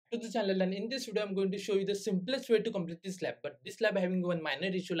to the channel, and in this video I'm going to show you the simplest way to complete this lab. But this lab having one minor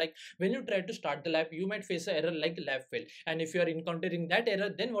issue, like when you try to start the lab you might face an error like lab fail, and if you are encountering that error,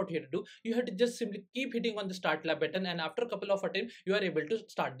 then what you have to do, you have to just simply keep hitting on the start lab button, and after a couple of attempts you are able to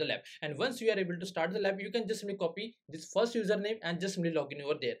start the lab. And once you are able to start the lab, you can just simply copy this first username and just simply log in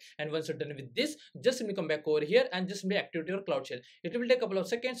over there. And once you're done with this, just simply come back over here and just simply activate your cloud shell. It will take a couple of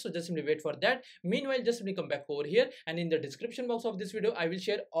seconds, so just simply wait for that. Meanwhile, just simply come back over here, and in the description box of this video I will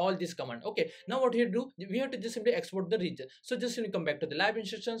share all this command. Okay, now what you do, we have to just simply export the region. So just simply come back to the lab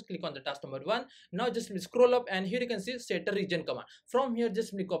instructions, click on the task number 1. Now just simply scroll up, and here you can see set a region command. From here just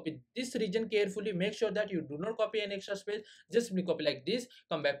simply copy this region carefully. Make sure that you do not copy any extra space. Just simply copy like this,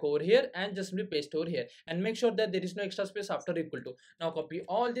 come back over here and just simply paste over here, and make sure that there is no extra space after equal to. Now copy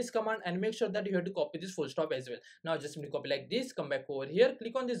all this command and make sure that you have to copy this full stop as well. Now just simply copy like this, come back over here,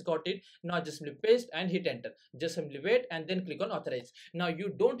 click on this, got it. Now just simply paste and hit enter. Just simply wait and then click on authorize. Now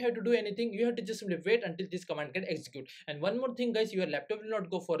you don't have to do anything, you have to just simply wait until this command can execute. And one more thing guys, your laptop will not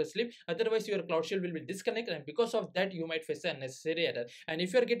go for a sleep, otherwise your cloud shell will be disconnected, and because of that you might face an unnecessary error. And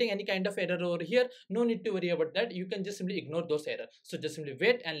if you are getting any kind of error over here, no need to worry about that, you can just simply ignore those errors. So just simply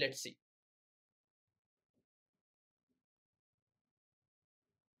wait and let's see.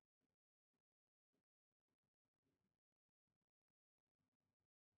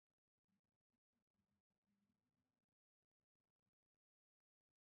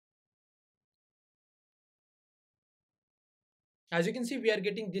 As you can see, we are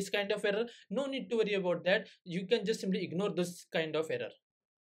getting this kind of error. No need to worry about that, you can just simply ignore this kind of error.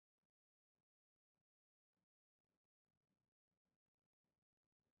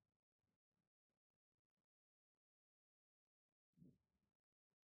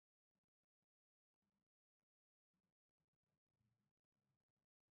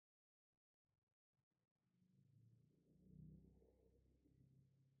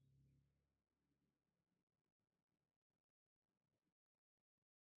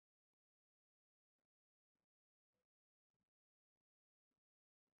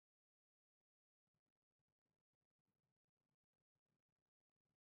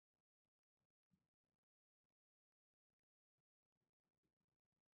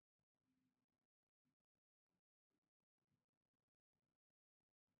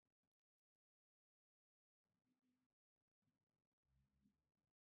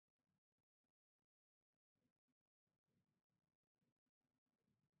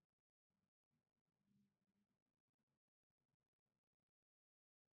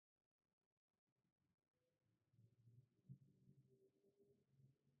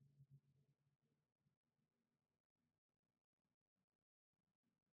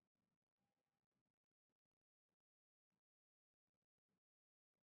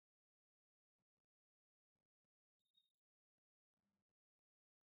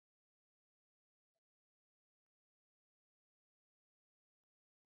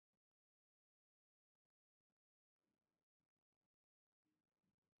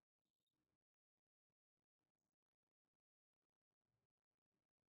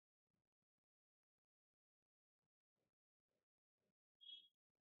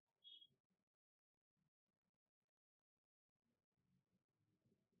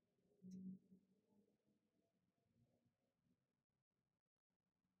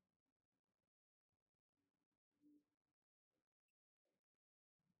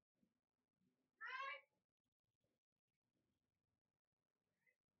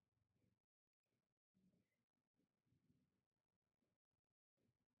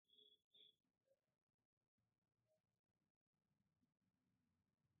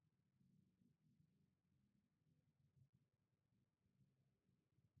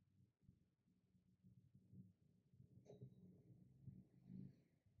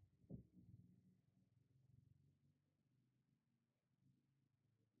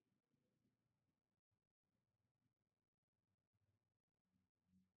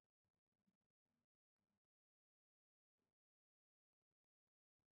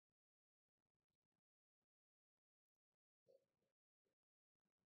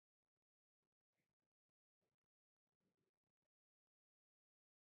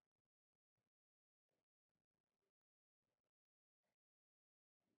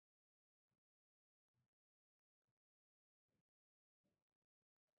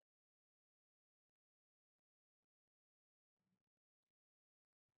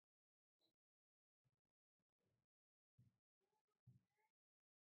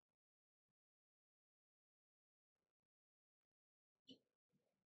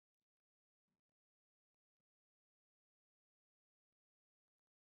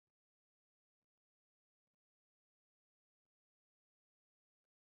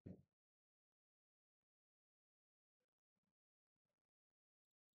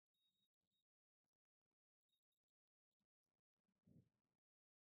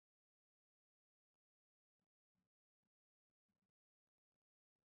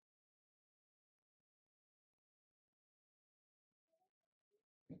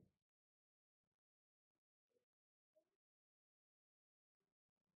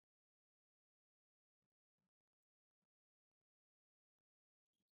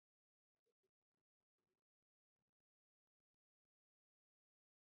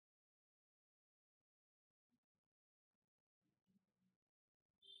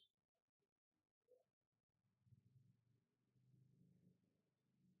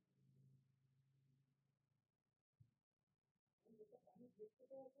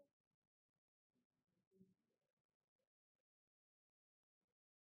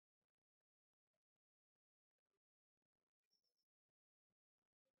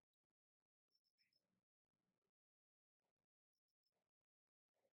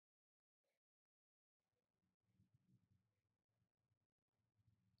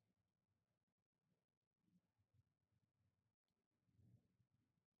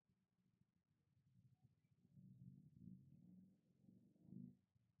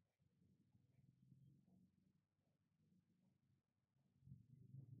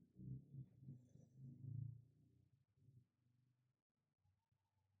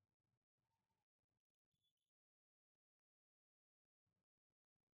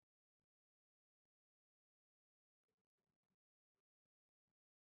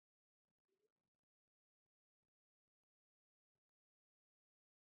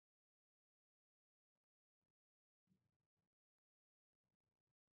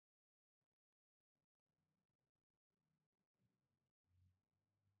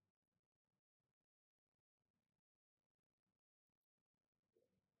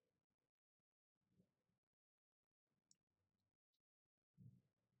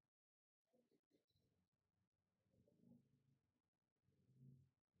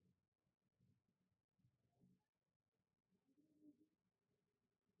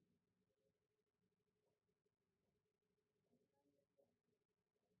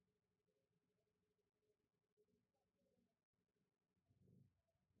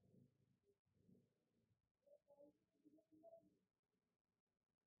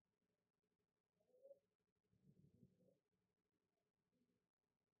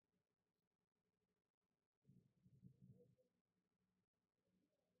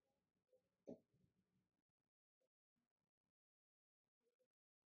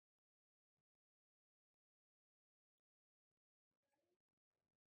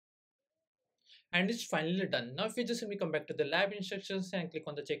 And it's finally done. Now if you just simply come back to the lab instructions and click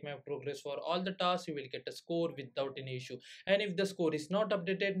on the check my progress for all the tasks, you will get a score without any issue. And if the score is not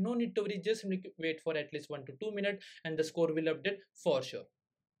updated, no need to worry, just simply wait for at least 1 to 2 minutes and the score will update for sure.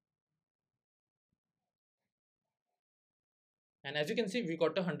 And as you can see, we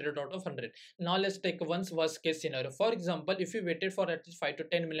got 100 out of 100. Now let's take one worst case scenario. For example, if you waited for at least 5 to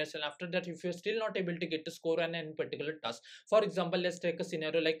 10 minutes and after that if you're still not able to get the score on any particular task. For example, let's take a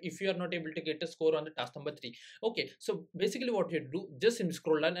scenario like if you are not able to get a score on the task number 3. Okay, so basically what you do, just simply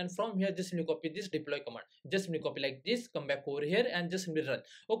scroll down and from here just simply copy this deploy command. Just simply copy like this, come back over here and just simply run.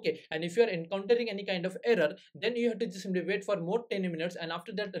 Okay, and if you are encountering any kind of error, then you have to just simply wait for more 10 minutes and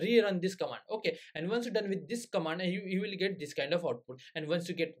after that rerun this command. Okay, and once you're done with this command, you will get this kind of output. And once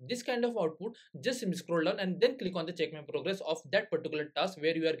you get this kind of output, just simply scroll down and then click on the check my progress of that particular task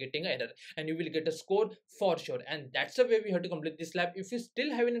where you are getting an error, and you will get a score for sure. And that's the way we have to complete this lab. If you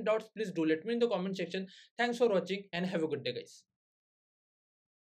still have any doubts, please do let me in the comment section. Thanks for watching and have a good day, guys.